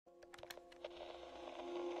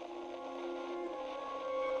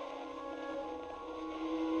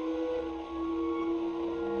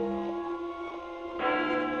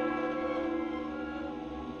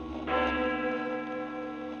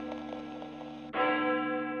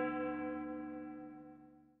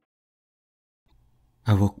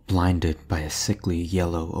I woke blinded by a sickly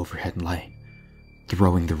yellow overhead light,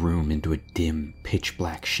 throwing the room into a dim,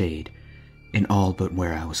 pitch-black shade, in all but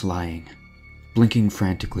where I was lying. Blinking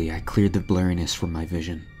frantically, I cleared the blurriness from my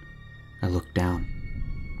vision. I looked down.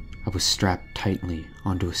 I was strapped tightly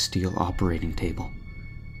onto a steel operating table,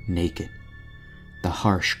 naked, the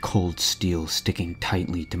harsh, cold steel sticking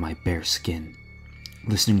tightly to my bare skin.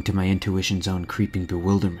 Listening to my intuition's own creeping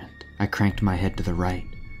bewilderment, I cranked my head to the right.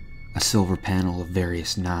 A silver panel of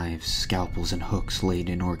various knives, scalpels, and hooks laid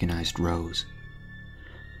in organized rows.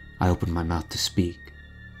 I opened my mouth to speak.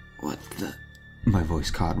 "What the—" My voice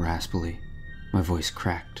caught raspily. My voice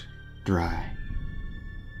cracked, dry,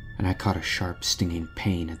 and I caught a sharp, stinging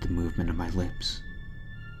pain at the movement of my lips.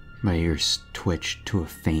 My ears twitched to a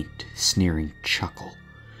faint, sneering chuckle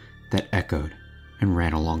that echoed and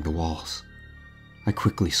ran along the walls. I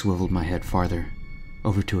quickly swiveled my head farther,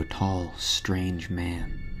 over to a tall, strange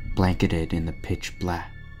man, blanketed in the pitch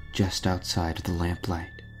black, just outside of the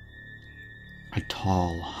lamplight. A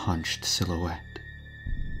tall, hunched silhouette.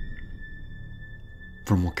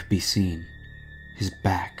 From what could be seen, his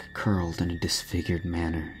back curled in a disfigured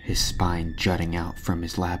manner, his spine jutting out from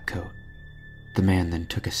his lab coat. The man then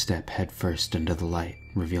took a step headfirst into the light,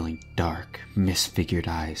 revealing dark, misfigured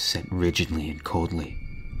eyes set rigidly and coldly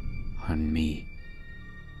on me.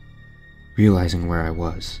 Realizing where I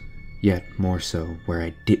was, yet more so where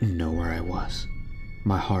I didn't know where I was,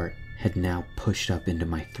 my heart had now pushed up into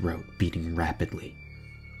my throat, beating rapidly.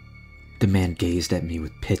 The man gazed at me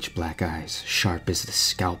with pitch-black eyes, sharp as the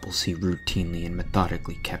scalpels he routinely and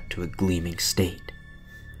methodically kept to a gleaming state.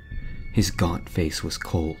 His gaunt face was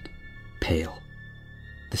cold, pale,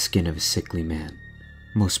 the skin of a sickly man.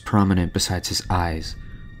 Most prominent besides his eyes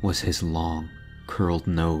was his long, curled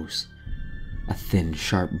nose, a thin,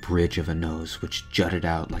 sharp bridge of a nose which jutted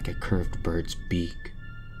out like a curved bird's beak.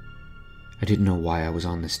 I didn't know why I was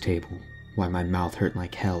on this table, why my mouth hurt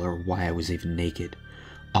like hell, or why I was even naked.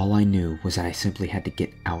 All I knew was that I simply had to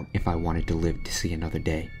get out if I wanted to live to see another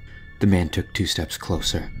day. The man took 2 steps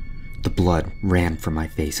closer. The blood ran from my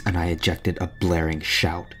face, and I ejected a blaring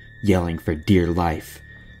shout, yelling for dear life.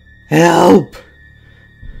 "Help!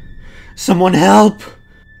 Someone help!"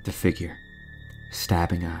 The figure,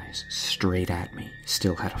 stabbing eyes straight at me,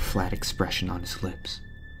 still had a flat expression on his lips.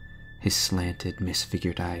 His slanted,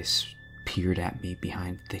 misfigured eyes peered at me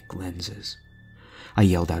behind thick lenses. I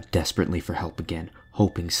yelled out desperately for help again,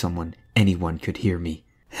 hoping anyone could hear me.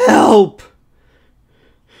 "Help!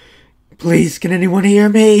 Please, can anyone hear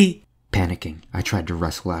me?" Panicking, I tried to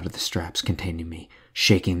wrestle out of the straps containing me,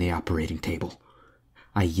 shaking the operating table.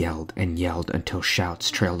 I yelled and yelled until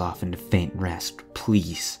shouts trailed off into faint rasp,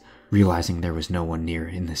 "Please," realizing there was no one near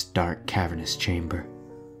in this dark, cavernous chamber.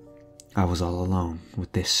 I was all alone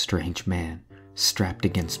with this strange man, strapped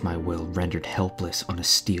against my will, rendered helpless on a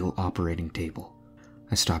steel operating table.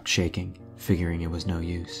 I stopped shaking, figuring it was no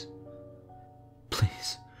use.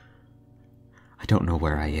 "Please. I don't know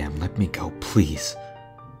where I am. Let me go, please.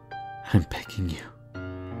 I'm begging you."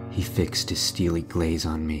 He fixed his steely gaze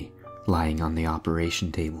on me, lying on the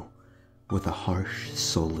operation table, with a harsh,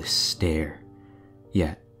 soulless stare,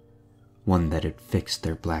 yet one that had fixed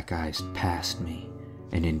their black eyes past me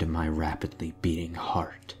and into my rapidly beating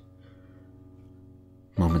heart.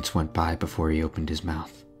 Moments went by before he opened his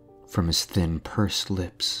mouth. From his thin, pursed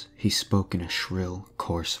lips, he spoke in a shrill,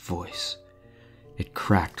 coarse voice. It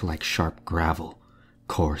cracked like sharp gravel,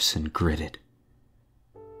 coarse and gritted.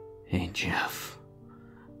 "Hey, Jeff,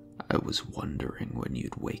 I was wondering when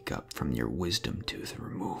you'd wake up from your wisdom tooth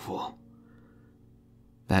removal.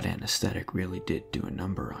 That anesthetic really did do a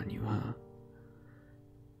number on you, huh?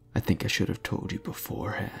 I think I should have told you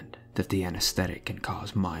beforehand that the anesthetic can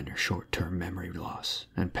cause minor short-term memory loss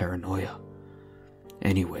and paranoia.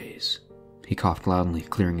 Anyways," he coughed loudly,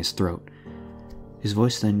 clearing his throat. His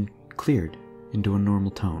voice then cleared into a normal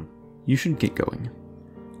tone. "You should get going.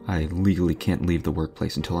 I legally can't leave the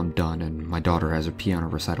workplace until I'm done, and my daughter has a piano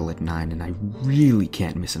recital at 9, and I really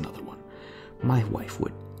can't miss another one. My wife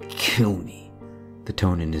would kill me." The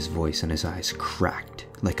tone in his voice and his eyes cracked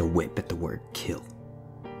like a whip at the word kill.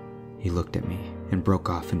 He looked at me and broke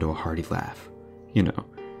off into a hearty laugh. "You know,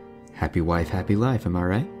 happy wife, happy life, am I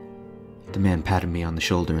right?" The man patted me on the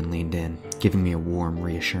shoulder and leaned in, giving me a warm,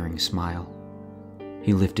 reassuring smile.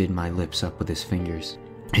 He lifted my lips up with his fingers,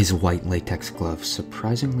 his white latex gloves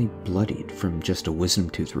surprisingly bloodied from just a wisdom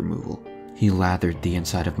tooth removal. He lathered the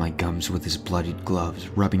inside of my gums with his bloodied gloves,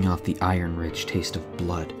 rubbing off the iron-rich taste of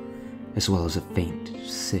blood, as well as a faint,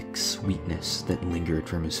 sick sweetness that lingered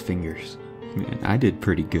from his fingers. Man, I did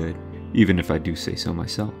pretty good, even if I do say so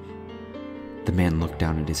myself. The man looked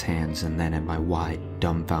down at his hands and then at my wide,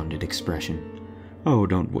 dumbfounded expression. Oh,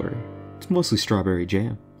 don't worry. It's mostly strawberry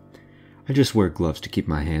jam. I just wear gloves to keep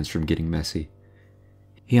my hands from getting messy.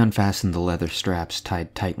 He unfastened the leather straps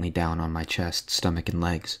tied tightly down on my chest, stomach, and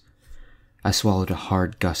legs. I swallowed a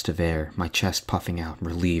hard gust of air, my chest puffing out,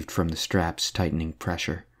 relieved from the straps' tightening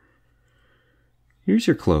pressure. Here's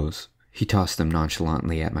your clothes. He tossed them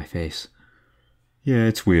nonchalantly at my face. Yeah,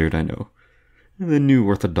 it's weird, I know. The new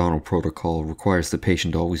orthodontal protocol requires the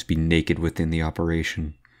patient always be naked within the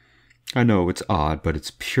operation. I know, it's odd, but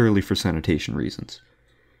it's purely for sanitation reasons.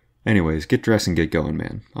 Anyways, get dressed and get going,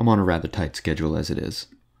 man. I'm on a rather tight schedule as it is.